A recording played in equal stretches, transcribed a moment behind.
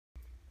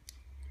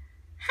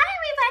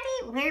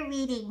we're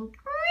reading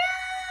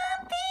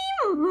Grumpy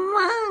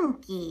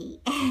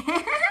Monkey by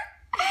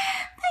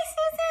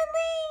Susan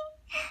Lee.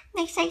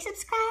 Make sure you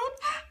subscribe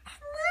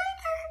and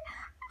like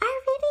our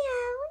video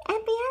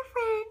and be our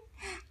friend.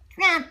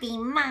 Grumpy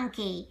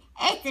Monkey.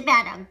 It's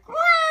about a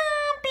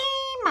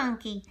grumpy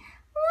monkey.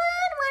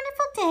 One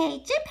wonderful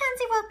day,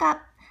 Chimpanzee woke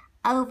up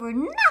over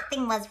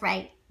nothing was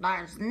right.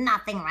 There's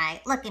nothing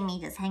right. Look at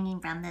me just hanging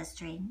from this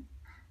tree.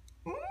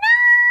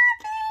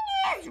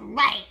 Nothing is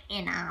right,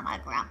 and I'm a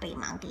grumpy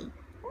monkey.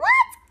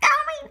 What's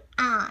going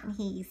on?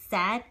 He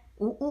said.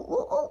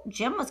 Ooh.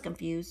 Jim was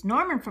confused.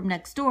 Norman from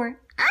next door.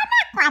 I'm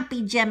not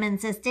grumpy, Jim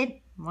insisted.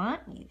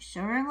 What? You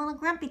sure are a little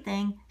grumpy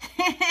thing.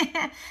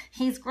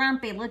 He's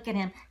grumpy. Look at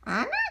him.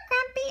 I'm not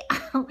grumpy.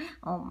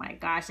 Oh my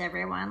gosh,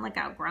 everyone. Look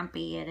how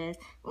grumpy it is.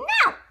 No,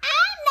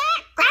 I'm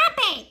not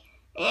grumpy.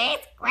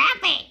 It's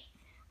grumpy.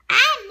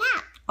 I'm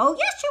not. Oh,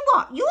 yes, you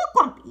are. You're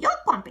grumpy. You're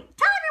grumpy.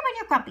 Tell everyone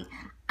you're grumpy.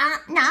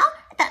 No,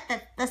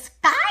 the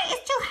sky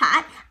is too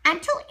hot. I'm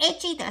too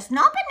itchy. There's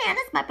no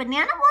bananas. My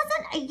banana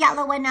wasn't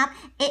yellow enough.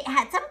 It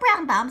had some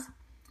brown bumps.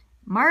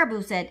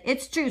 Marabou said,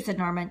 it's true, said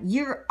Norman.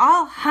 You're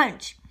all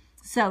hunch.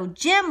 So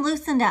Jim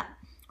loosened up.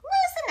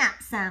 Loosen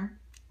up some.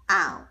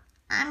 Oh,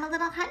 I'm a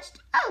little hunched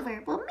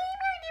over. Well, maybe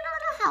I need a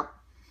little help.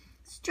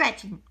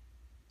 Stretching.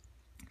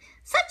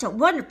 Such a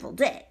wonderful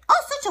day.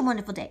 Oh, such a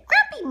wonderful day.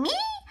 Grumpy me?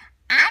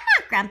 I'm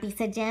not grumpy,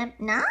 said Jim.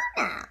 No,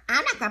 I'm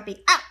not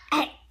grumpy. Oh,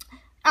 hey.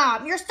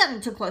 You're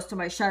standing too close to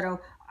my shadow.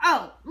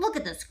 Oh, look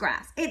at this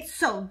grass. It's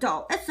so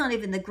dull. It's not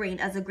even the green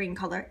as a green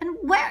color. And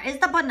where is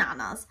the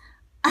bananas?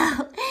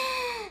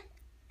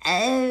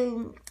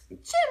 Jim, do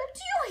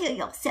you hear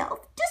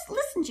yourself? Just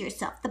listen to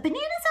yourself. The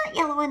bananas aren't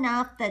yellow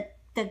enough. The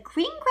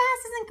green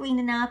grass isn't green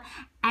enough.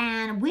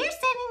 And we're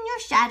standing in your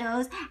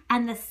shadows.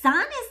 And the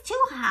sun is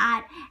too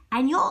hot.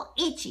 And you're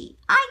itchy.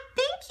 I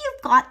think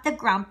you've got the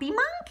grumpy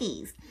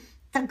monkeys.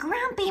 The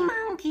grumpy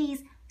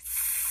monkeys.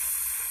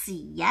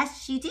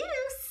 Yes, you do.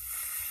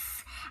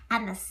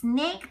 And the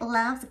snake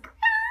loves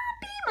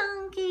grumpy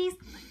monkeys.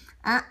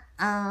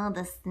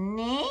 The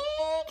snake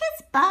has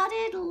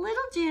spotted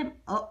little Jim.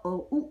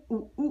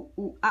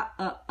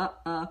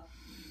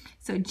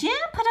 So Jim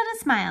put on a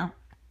smile.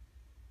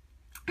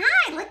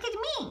 Hi, look at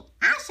me.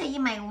 I'll show you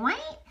my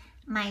white,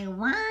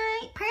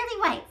 pearly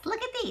whites.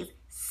 Look at these.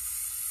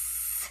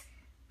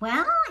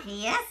 Well,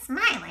 he is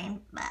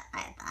smiling, but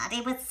I thought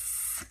he was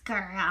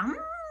grumpy.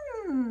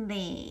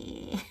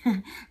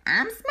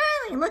 I'm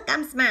smiling. Look,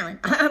 I'm smiling.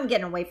 I'm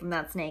getting away from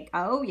that snake.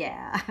 Oh,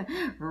 yeah.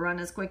 Run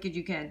as quick as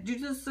you can. Did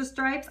you just the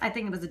stripes? I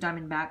think it was a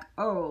diamondback.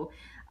 Oh,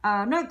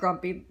 not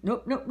grumpy.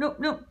 Nope.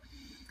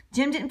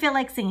 Jim didn't feel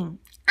like singing.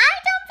 I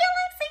don't feel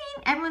like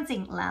singing. Everyone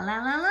sing la la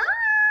la la.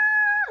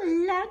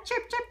 La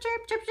chirp chirp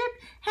chirp chirp chirp.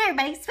 Hey,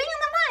 everybody, swing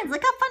on the vines.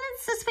 Look how fun it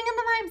is to swing on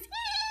the vines.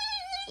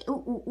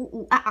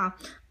 Ooh. I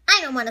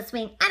don't want to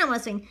swing.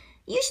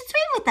 You should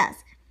swing with us.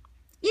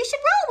 You should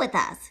roll with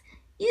us.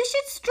 You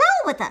should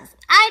stroll with us.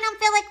 I don't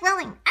feel like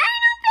rolling. I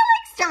don't feel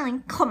like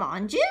strolling. Come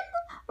on, Jim.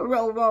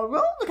 Roll.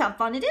 Look how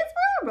fun it is.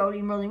 We're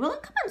rolling.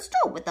 Come on,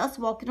 stroll with us,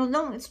 walking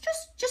along. It's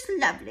just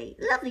lovely.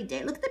 Lovely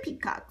day. Look at the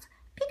peacocks.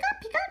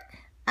 Peacock.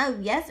 Oh,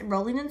 yes,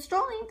 rolling and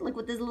strolling. Look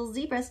with these little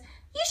zebras.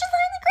 You should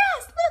lie in the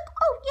grass. Look.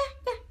 Oh, yeah.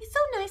 You're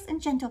so nice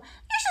and gentle.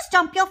 You should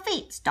stomp your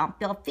feet. Stomp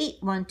your feet.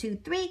 1, 2,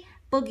 3.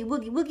 Boogie,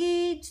 woogie,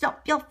 woogie.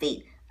 Stomp your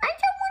feet. I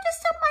don't want to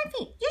stomp my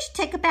feet. You should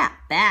take a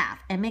bath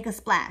and make a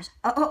splash.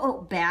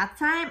 Oh, bath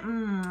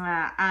time?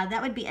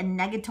 That would be a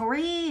negative.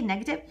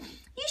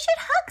 You should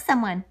hug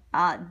someone.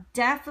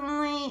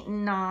 Definitely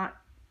not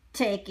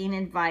taking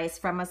advice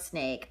from a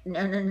snake.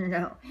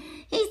 No.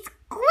 He's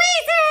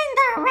squeezing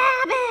the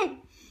rabbit.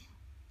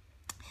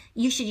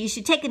 You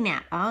should take a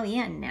nap. Oh,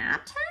 yeah,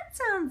 nap time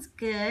sounds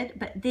good.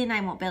 But then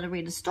I won't be able to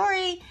read a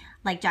story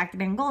like Jack the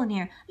Bear and Golden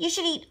here. You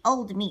should eat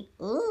old meat.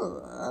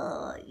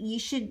 Ooh, you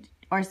should...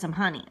 Or some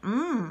honey.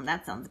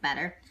 That sounds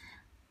better.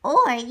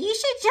 Or you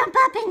should jump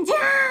up and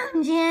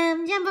down,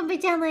 Jim. Jump up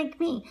and down like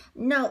me.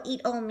 No,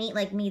 eat old meat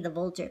like me, the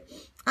vulture.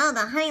 Oh,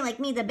 the honey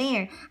like me, the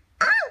bear.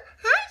 Oh,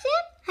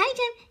 hi,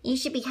 Jim. You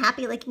should be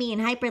happy like me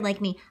and hyper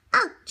like me.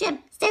 Oh,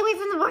 Jim, stay away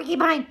from the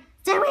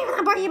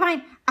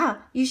porcupine. Oh,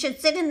 you should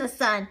sit in the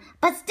sun,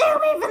 but stay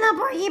away from the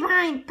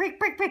porcupine.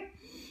 Prick.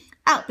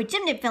 Oh, but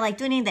Jim didn't feel like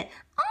doing any of that.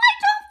 Oh, I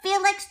don't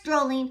feel like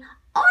strolling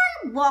or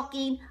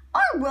walking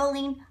or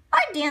rolling or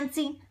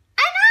dancing.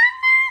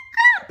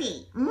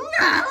 No,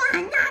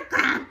 I'm not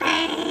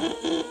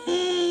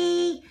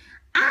grumpy.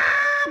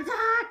 I'm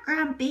not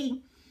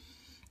grumpy.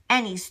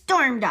 And he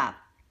stormed off.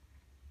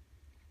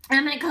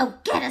 I'm going to go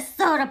get a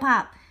soda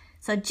pop.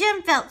 So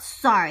Jim felt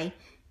sorry.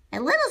 A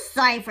little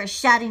sorry for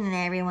shouting at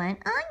everyone.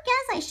 I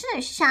guess I should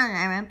have shouted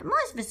at everyone, but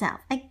most of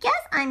myself. I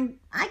guess I am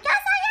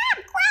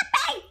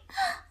grumpy.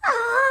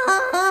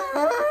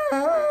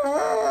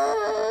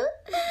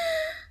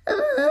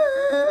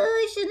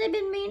 I shouldn't have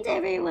been mean to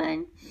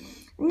everyone.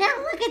 Now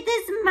look at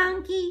this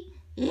monkey.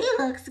 He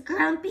looks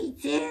grumpy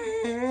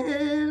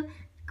too.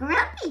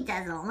 Grumpy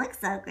doesn't look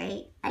so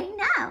great. I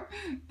know.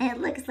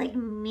 It looks like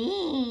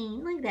me.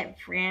 Look at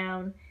that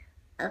frown.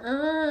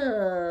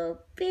 Oh,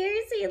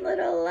 piercing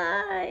little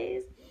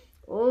eyes.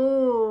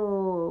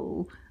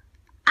 Oh.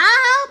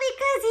 Oh,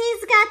 because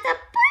he's got the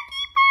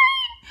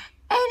porcupine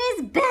in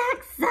his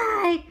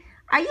backside.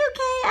 Are you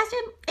okay,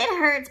 Ashton? It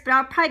hurts, but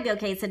I'll probably be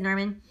okay, said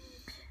Norman.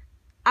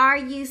 Are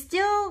you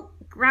still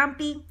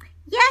grumpy?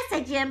 Yes,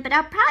 said Jim, but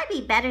I'll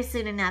probably be better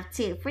soon enough,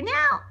 too. For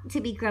now, to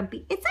be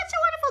grumpy. It's such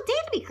a wonderful day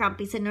to be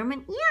grumpy, said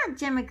Norman. Yeah,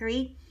 Jim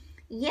agreed.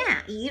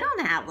 Yeah, you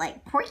don't have,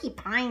 like,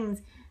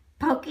 porcupines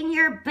poking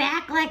your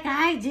back like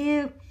I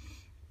do.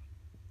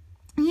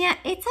 Yeah,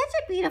 it's such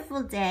a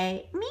beautiful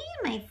day. Me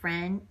and my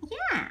friend.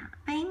 Yeah,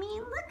 I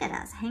mean, look at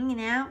us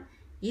hanging out.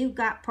 You've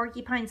got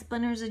porcupine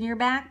splinters in your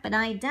back, but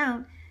I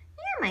don't.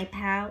 You're my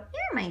pal.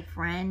 You're my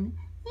friend.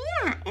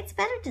 Yeah, it's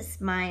better to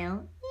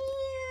smile.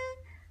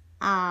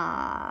 Yeah.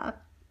 Aww.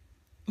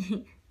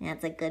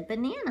 That's a good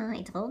banana.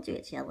 I told you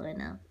it's yellow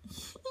enough.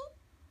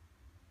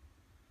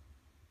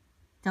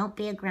 Don't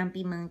be a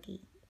grumpy monkey.